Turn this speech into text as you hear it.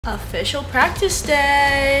Official practice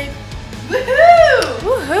day! Woohoo!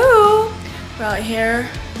 Woohoo! We're out here,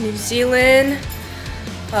 New Zealand.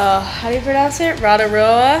 How do you pronounce it?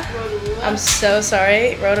 Rotorua? I'm so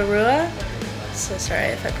sorry. Rotorua? So sorry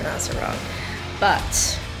if I pronounced it wrong.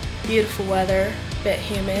 But beautiful weather, bit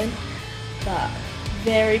humid, but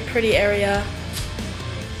very pretty area.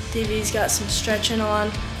 DV's got some stretching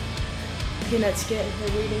on. Peanut's getting her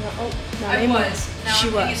reading on. Oh, not anymore. She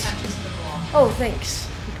was. Oh, thanks.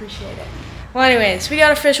 Appreciate it. Well, anyways, we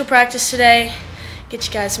got official practice today. Get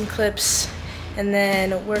you guys some clips, and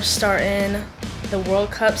then we're starting the World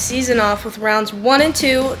Cup season off with rounds 1 and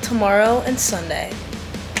 2 tomorrow and Sunday.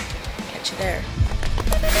 Catch you there.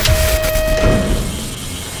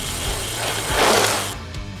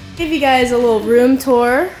 Give you guys a little room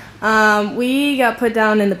tour. We got put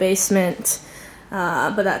down in the basement,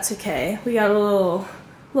 but that's okay. We got a little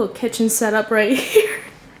kitchen set up right here.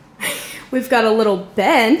 We've got a little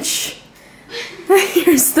bench.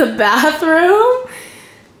 Here's the bathroom.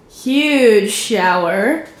 Huge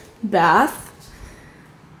shower, bath.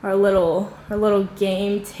 Our little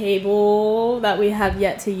game table that we have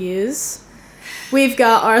yet to use. We've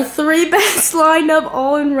got our 3 beds lined up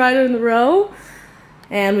all right in a row.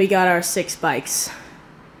 And we got our 6 bikes.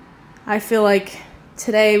 I feel like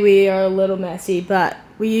today we are a little messy, but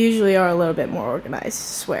we usually are a little bit more organized, I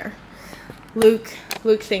swear. Luke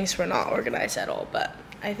thinks we're not organized at all, but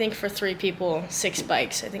I think for 3 people, 6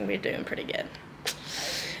 bikes, I think we're doing pretty good.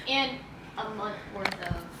 And a month worth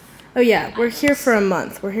of... Oh yeah, we're here for a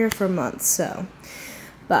month. We're here for a month, so.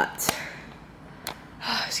 But,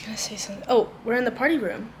 I was gonna say something. Oh, we're in the party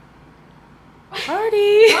room.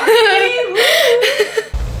 Party! Party!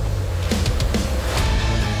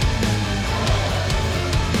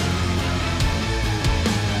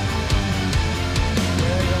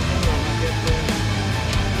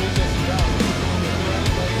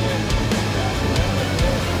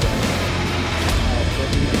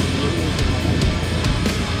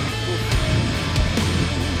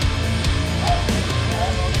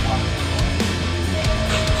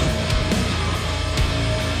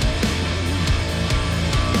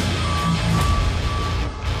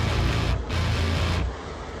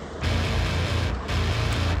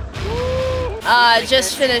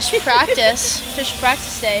 Just finished practice. Official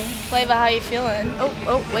practice day. Flava, how you feeling?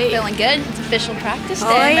 Oh, wait. Feeling good? It's official practice day.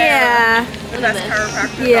 Oh yeah. The best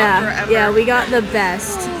chiropractor Yeah, yeah, we got the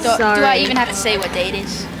best. Do I even have to say what day it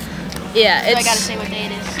is? Yeah, I gotta say what day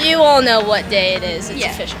it is? You all know what day it is. It's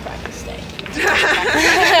official practice day.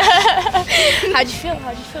 How'd you feel,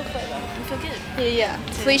 Flava? I feel good. Yeah.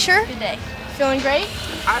 Felicia? Good day. Feeling great?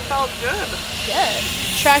 I felt good. Good.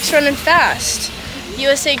 Track's running fast.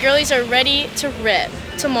 USA girlies are ready to rip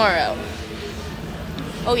tomorrow.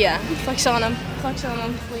 Oh yeah, flex on them,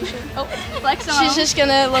 Felicia. Oh, Flex on she's just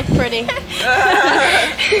gonna look pretty.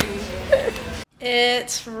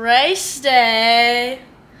 It's race day.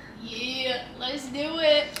 Yeah, let's do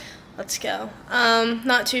it. Let's go.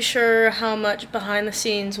 Not too sure how much behind the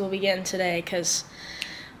scenes we'll be getting today, because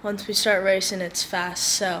once we start racing, it's fast.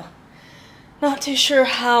 So, not too sure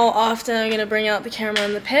how often I'm gonna bring out the camera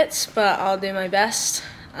in the pits, but I'll do my best.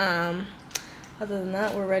 Other than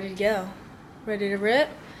that, we're ready to go. Ready to rip?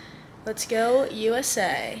 Let's go,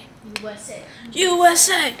 USA. USA.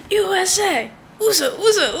 USA! USA! Uza,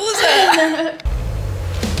 uza, uza!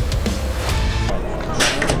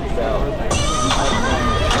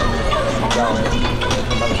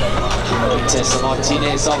 Tessa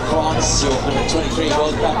Martinez of France, your 123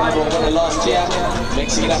 World Cup medal winner last year,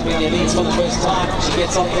 mixing it up in the elites for the first time. She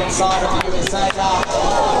gets on the inside of the USA now.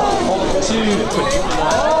 Hold 2.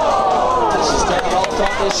 She's going to hold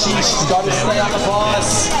on this sheet. She's got to stay on the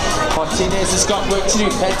bars. Martinez has got work to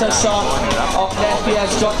do. Peterson of Latvia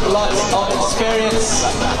has got lots of experience.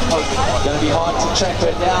 Going to be hard to track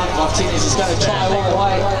her down. Martinez is going to try all the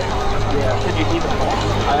way.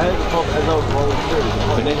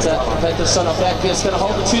 Benita Peterson of Latvia is going to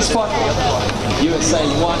hold the 2 spot. USA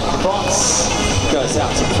 1, France goes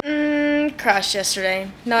out to... Crashed yesterday.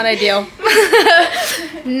 Not ideal.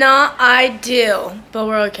 Not ideal, but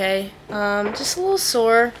we're okay. Just a little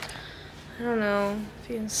sore. I don't know if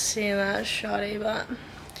you can see that shoddy, but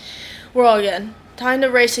we're all good. Time to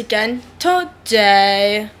race again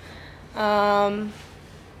today.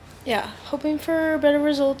 Yeah, hoping for better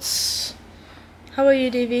results. How about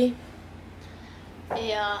you, DV?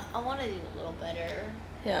 Yeah, I want to do a little better.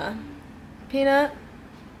 Yeah. Peanut?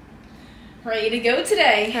 Ready to go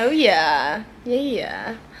today. Oh yeah.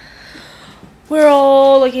 Yeah. We're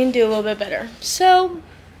all looking to do a little bit better. So,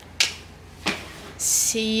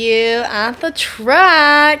 see you at the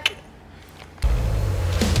track.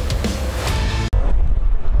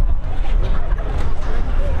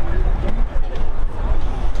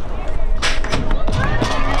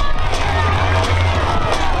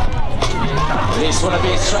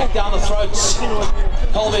 throat.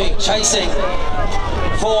 Colby chasing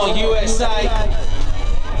for USA.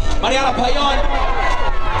 Mariana Payon,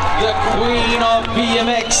 the queen of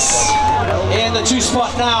BMX, in the 2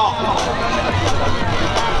 spot now.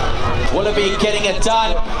 Willoughby getting it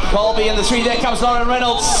done. Colby in the 3. There comes Lauren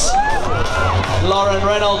Reynolds. Lauren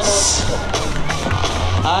Reynolds.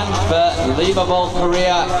 Unbelievable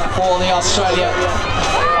career for the Australia.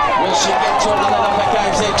 Will she get to another Olympic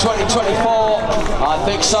Games in 2024? I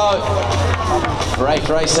think so. Great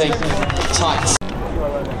racing. Tight.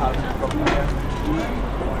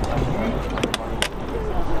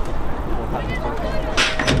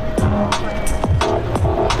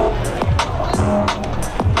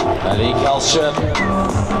 Ali Kalstrup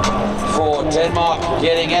for Denmark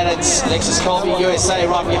getting at it. Lexis Colby, USA,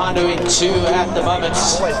 right behind her in 2 at the moment.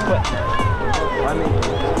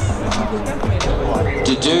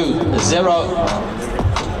 Dudu, 0.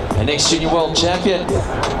 The next junior world champion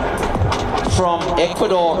from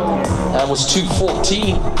Ecuador. That was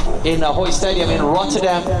 2:14 in Hoy Stadium in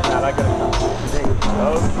Rotterdam.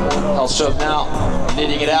 Kalstrup now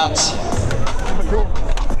leading it out.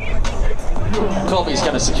 Colby's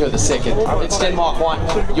going to secure the 2nd. It's Denmark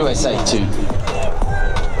 1, USA 2.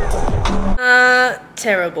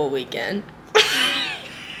 Terrible weekend.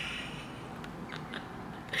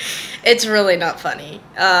 It's really not funny.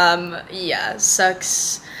 Yeah,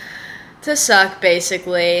 sucks to suck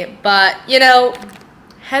basically. But, you know,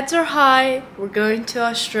 heads are high. We're going to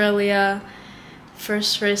Australia.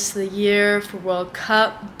 First race of the year for World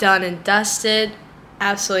Cup. Done and dusted.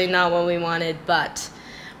 Absolutely not what we wanted, but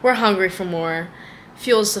we're hungry for more.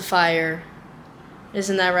 Fuels the fire.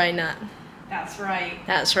 Isn't that right, Nat? That's right.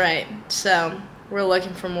 That's right. So, we're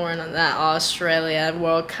looking for more in that Australia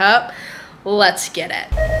World Cup. Let's get it.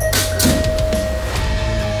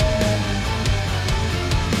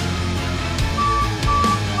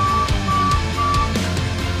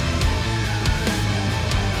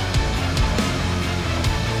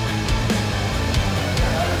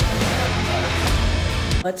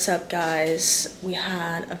 What's up, guys? We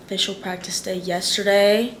had official practice day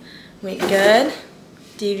yesterday. Went good.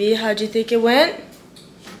 DV, how'd you think it went?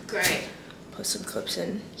 Great. Put some clips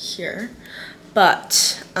in here. But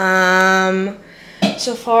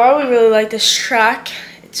so far we really like this track.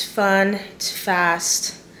 It's fun, it's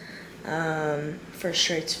fast. First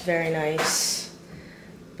straight's very nice.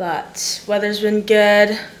 But weather's been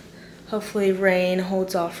good. Hopefully rain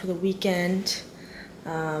holds off for the weekend.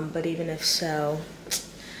 But even if so,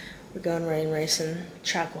 we're going rain racing.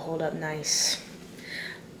 Track will hold up nice.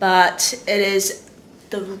 But it is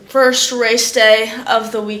the first race day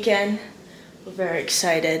of the weekend. We're very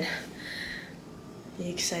excited. Are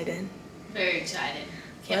you excited? Very excited.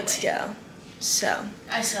 Let's go. So.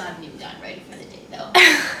 I still haven't even gotten ready for the day though.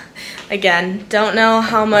 Again, don't know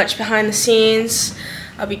how much behind the scenes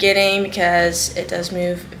I'll be getting because it does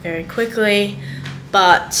move very quickly.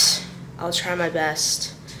 But I'll try my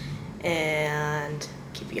best and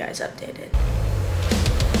keep you guys updated.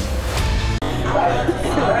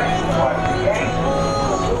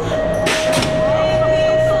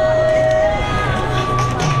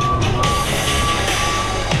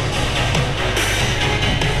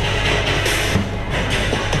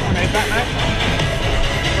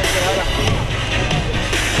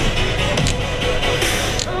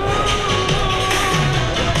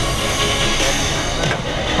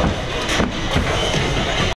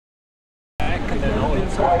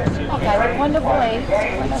 Okay, one to boy.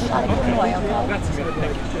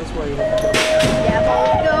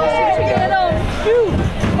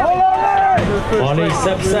 Molly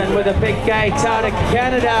Simpson with a big gate out of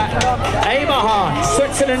Canada. Aberhart,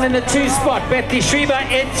 Switzerland in the 2 spot. Bethany Schreiber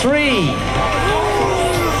in 3.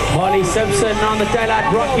 Molly Simpson on the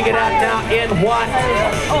daylight, rocking it out now in 1.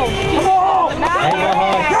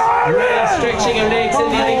 Aberhart really stretching her legs in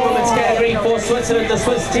the elite women's category for Switzerland, the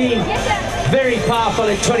Swiss team. Very powerful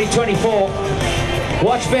in 2024.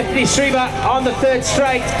 Watch Bethany Schreiber on the 3rd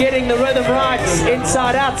straight, getting the rhythm right,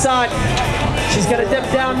 inside, outside. She's going to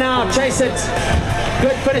dip down now, chase it.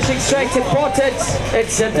 Good finishing straight, important.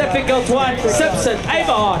 It's a difficult one. Simpson,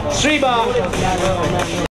 Aberhart, Schreiber.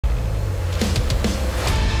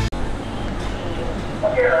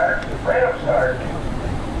 Okay, right up start.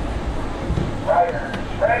 Rider,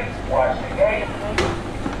 ready, watch the gate.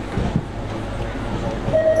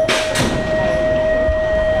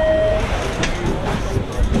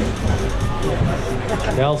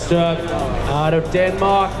 Kalstrup out of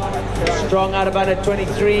Denmark, strong out about a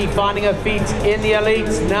 23, finding her feet in the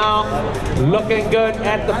elites now, looking good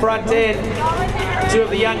at the front end. 2 of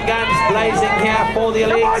the young guns blazing here for the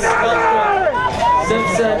elites. Kalstrup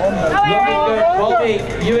Simpson, looking good. Colby,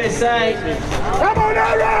 USA. Come on,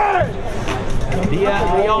 Aaron!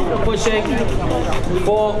 Lyon pushing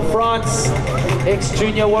for France,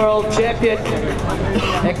 ex-junior world champion.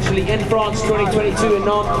 Actually in France 2022 in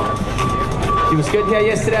Nantes. He was good here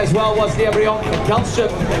yesterday as well, was the Brion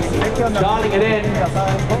Kalstrup, dialing it in.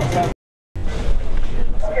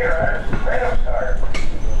 Here, random start.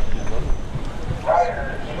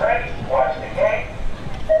 Riders, ready, watch the gate.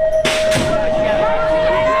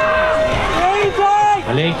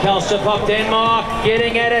 Aline Kalstrup of Denmark,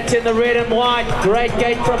 getting at it in the red and white. Great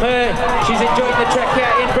gate from her. She's enjoying the track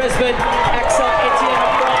here in Brisbane. Axel Etienne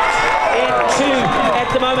of France in 2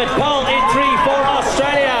 at the moment. Paul in 3 for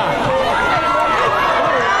Australia.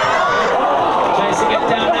 Chasing it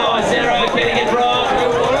down now, Zero getting it wrong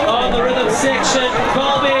on the rhythm section.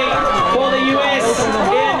 Colby for the US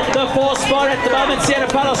in the 4th spot at the moment.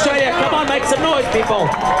 Sierra Pal, Australia. Come on, make some noise,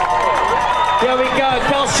 people. Here we go,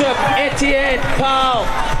 Kalstrup, Etienne, Paul.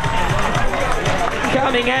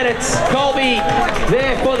 Coming at it. Colby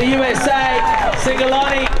there for the USA.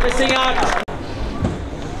 Singolani missing out.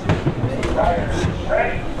 Riders,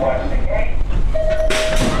 ready, watch the gate.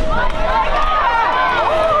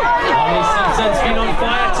 Ollie Simpson's been on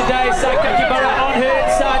fire today. Sakakibara on her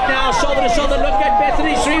inside now. Shoulder to shoulder look at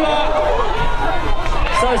Bethany Shriva.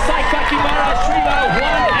 So Sakakibara, Shriva 1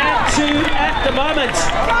 and 2 at the moment.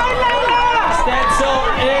 Stancil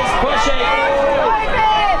is pushing.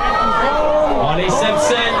 Ollie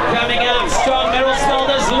Simpson coming out strong. Meryl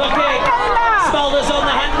Smulders looking. Smulders on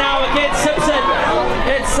the hunt now against Simpson.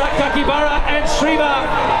 It's Sakakibara and Shriva.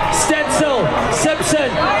 Stancil,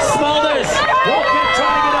 Simpson, Smulders. Walker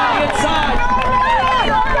trying to get on the inside.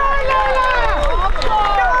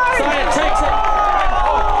 Saya takes it.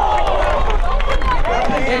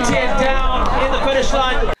 Etienne down in the finish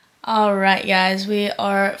line. Alright guys, we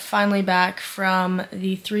are finally back from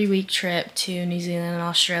the 3-week trip to New Zealand and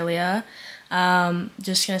Australia.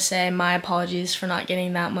 Just gonna say my apologies for not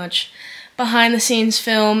getting that much behind the scenes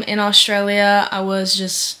film in Australia. I was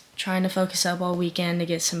just trying to focus up all weekend to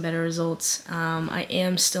get some better results. I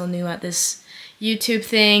am still new at this YouTube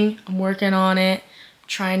thing. I'm working on it,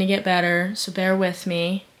 trying to get better, so bear with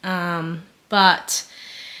me. But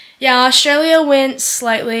yeah, Australia went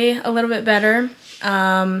slightly a little bit better.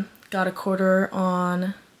 Got a quarter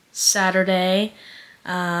on Saturday,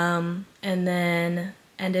 and then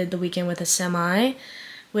ended the weekend with a semi,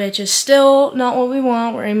 which is still not what we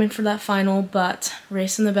want. We're aiming for that final, but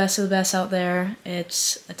racing the best of the best out there.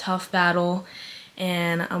 It's a tough battle,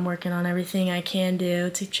 and I'm working on everything I can do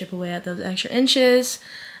to chip away at those extra inches,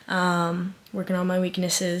 working on my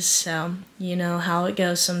weaknesses, so you know how it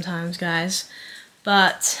goes sometimes, guys.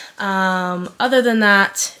 But other than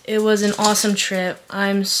that, it was an awesome trip.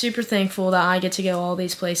 I'm super thankful that I get to go all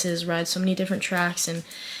these places, ride so many different tracks, and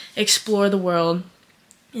explore the world.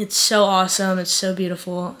 It's so awesome. It's so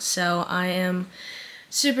beautiful. So I am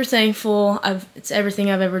super thankful. It's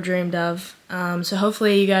everything I've ever dreamed of. So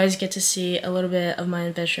hopefully you guys get to see a little bit of my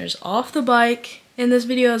adventures off the bike in this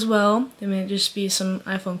video as well. There may just be some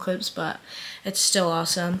iPhone clips, but it's still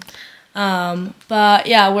awesome. But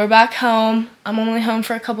yeah, we're back home. I'm only home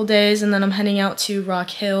for a couple days, and then I'm heading out to Rock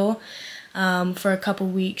Hill for a couple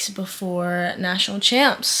weeks before National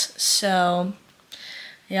Champs. So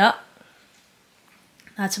yeah,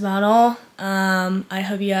 that's about all. I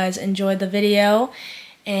hope you guys enjoyed the video,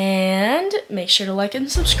 and make sure to like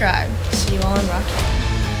and subscribe. See you all in Rock Hill.